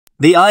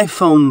The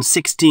iPhone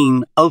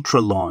 16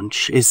 Ultra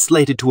launch is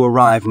slated to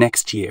arrive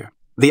next year.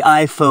 The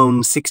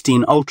iPhone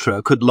 16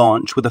 Ultra could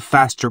launch with a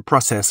faster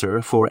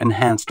processor for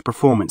enhanced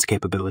performance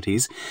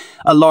capabilities,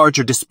 a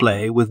larger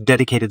display with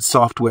dedicated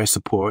software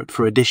support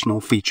for additional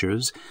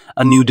features,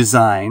 a new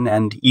design,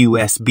 and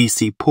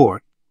USB-C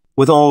port.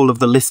 With all of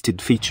the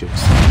listed features,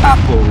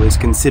 Apple is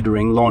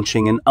considering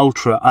launching an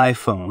Ultra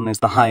iPhone as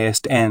the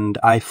highest-end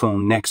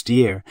iPhone next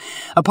year.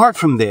 Apart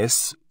from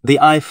this, the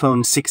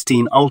iPhone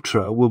 16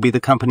 Ultra will be the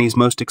company's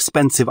most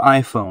expensive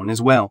iPhone as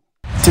well.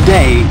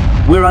 Today,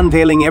 we're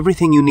unveiling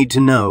everything you need to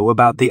know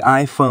about the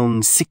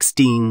iPhone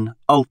 16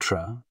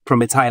 Ultra,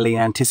 from its highly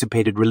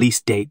anticipated release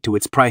date to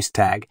its price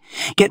tag.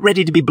 Get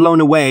ready to be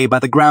blown away by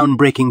the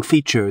groundbreaking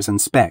features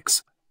and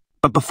specs.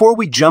 But before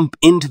we jump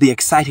into the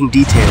exciting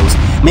details,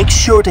 make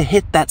sure to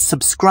hit that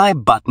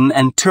subscribe button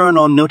and turn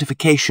on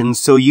notifications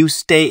so you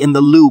stay in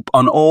the loop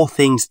on all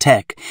things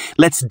tech.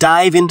 Let's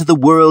dive into the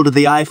world of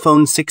the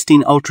iPhone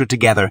 16 Ultra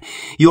together.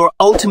 Your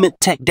ultimate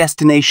tech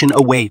destination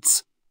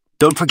awaits.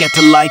 Don't forget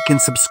to like and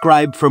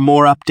subscribe for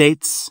more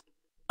updates.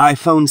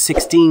 iPhone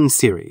 16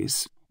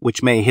 series,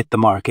 which may hit the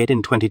market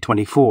in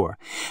 2024.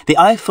 The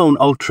iPhone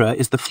Ultra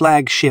is the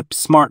flagship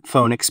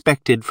smartphone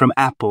expected from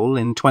Apple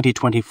in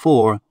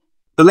 2024.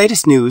 The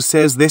latest news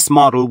says this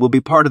model will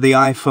be part of the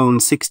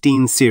iPhone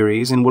 16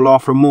 series and will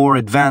offer more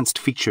advanced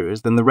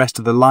features than the rest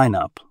of the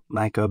lineup,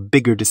 like a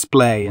bigger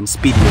display and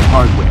speedier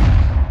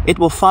hardware. It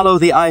will follow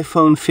the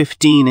iPhone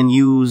 15 and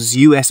use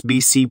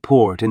USB-C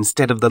port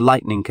instead of the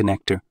Lightning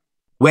connector.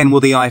 When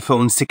will the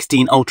iPhone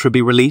 16 Ultra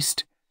be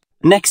released?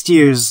 Next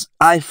year's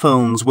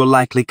iPhones will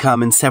likely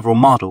come in several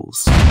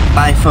models: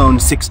 iPhone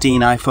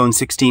 16, iPhone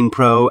 16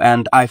 Pro,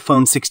 and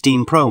iPhone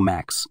 16 Pro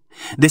Max.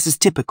 This is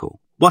typical.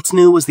 What's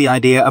new is the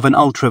idea of an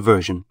Ultra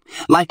version,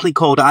 likely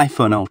called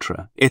iPhone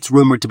Ultra. It's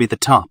rumored to be the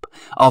top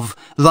of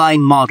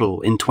line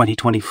model in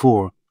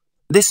 2024.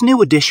 This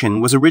new edition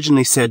was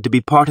originally said to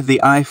be part of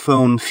the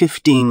iPhone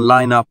 15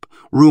 lineup.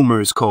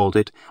 Rumors called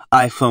it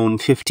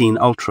iPhone 15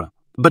 Ultra,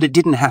 but it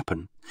didn't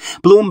happen.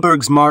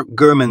 Bloomberg's Mark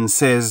Gurman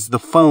says the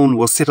phone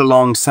will sit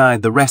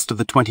alongside the rest of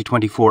the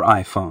 2024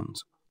 iPhones.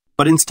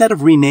 But instead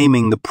of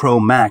renaming the Pro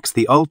Max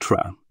the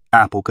Ultra,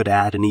 Apple could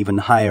add an even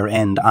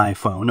higher-end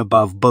iPhone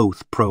above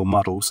both Pro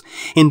models.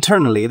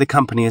 Internally, the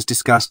company has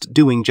discussed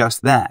doing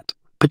just that,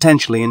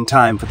 potentially in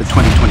time for the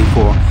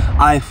 2024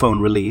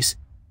 iPhone release.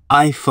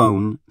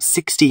 iPhone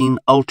 16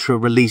 Ultra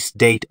release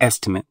date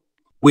estimate.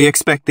 We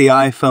expect the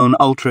iPhone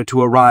Ultra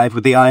to arrive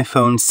with the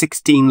iPhone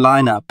 16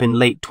 lineup in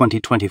late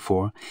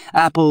 2024.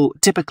 Apple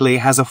typically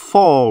has a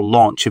fall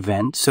launch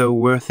event, so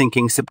we're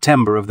thinking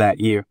September of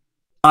that year.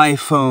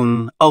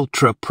 iPhone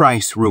Ultra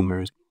price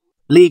rumors.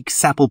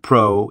 Leaks Apple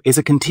Pro is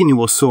a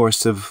continual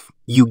source of,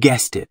 you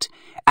guessed it,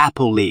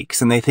 Apple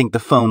leaks, and they think the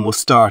phone will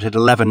start at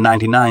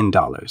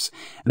 $1199.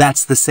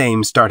 That's the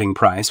same starting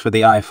price for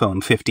the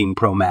iPhone 15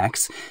 Pro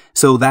Max,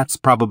 so that's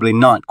probably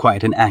not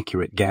quite an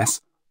accurate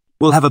guess.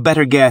 We'll have a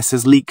better guess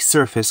as leaks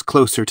surface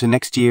closer to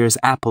next year's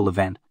Apple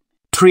event.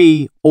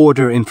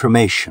 Pre-order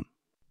information.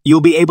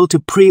 You'll be able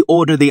to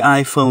pre-order the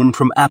iPhone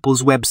from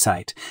Apple's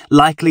website,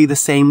 likely the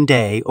same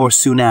day or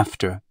soon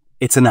after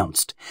it's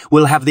announced.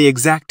 We'll have the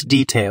exact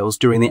details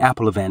during the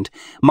Apple event.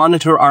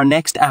 Monitor our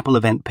next Apple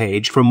event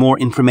page for more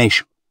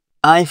information.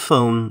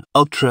 iPhone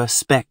Ultra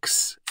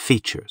specs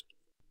features.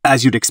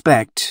 As you'd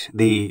expect,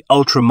 the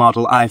Ultra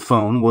model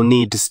iPhone will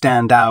need to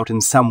stand out in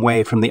some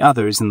way from the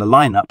others in the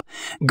lineup.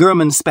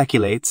 Gurman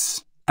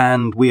speculates,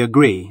 and we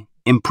agree,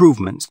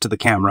 improvements to the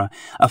camera,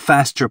 a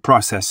faster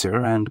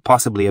processor, and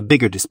possibly a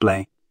bigger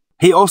display.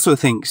 He also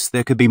thinks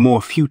there could be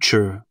more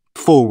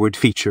forward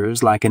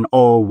features like an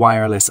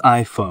all-wireless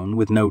iPhone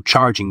with no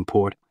charging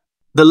port.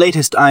 The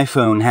latest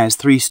iPhone has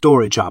 3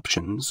 storage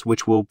options,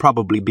 which will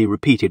probably be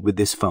repeated with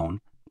this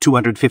phone: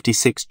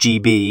 256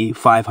 GB,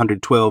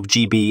 512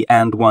 GB,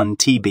 and 1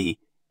 TB.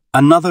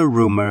 Another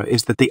rumor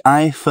is that the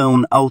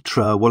iPhone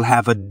Ultra will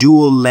have a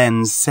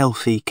dual-lens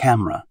selfie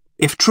camera.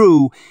 If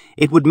true,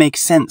 it would make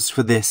sense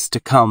for this to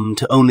come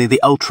to only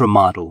the Ultra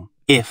model,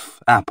 if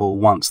Apple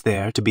wants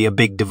there to be a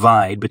big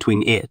divide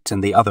between it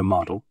and the other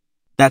model.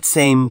 That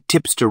same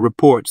tipster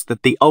reports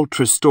that the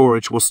Ultra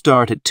storage will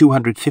start at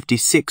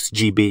 256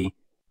 GB.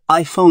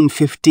 iPhone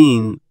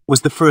 15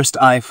 was the first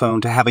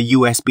iPhone to have a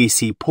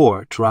USB-C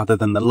port rather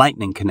than the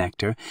Lightning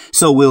connector,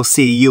 so we'll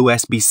see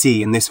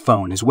USB-C in this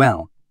phone as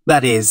well.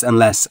 That is,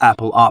 unless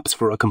Apple opts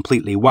for a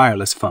completely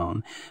wireless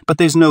phone, but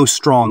there's no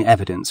strong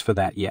evidence for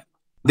that yet.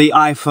 The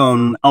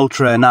iPhone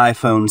Ultra and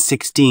iPhone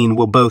 16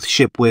 will both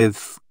ship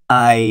with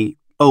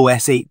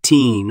iOS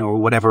 18, or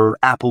whatever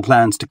Apple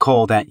plans to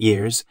call that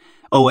year's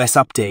OS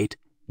update.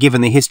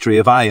 Given the history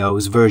of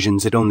iOS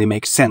versions, it only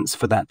makes sense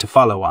for that to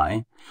follow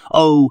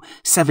iOS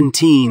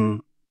 17.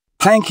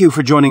 Thank you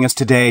for joining us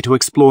today to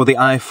explore the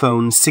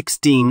iPhone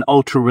 16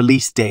 Ultra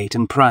release date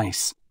and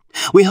price.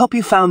 We hope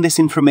you found this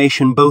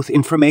information both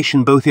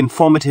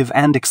informative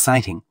and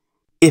exciting.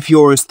 If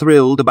you're as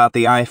thrilled about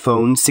the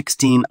iPhone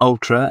 16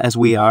 Ultra as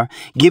we are,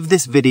 give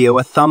this video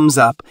a thumbs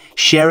up,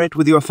 share it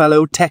with your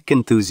fellow tech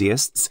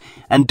enthusiasts,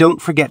 and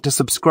don't forget to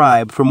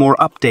subscribe for more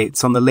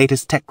updates on the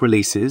latest tech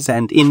releases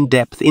and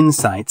in-depth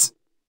insights.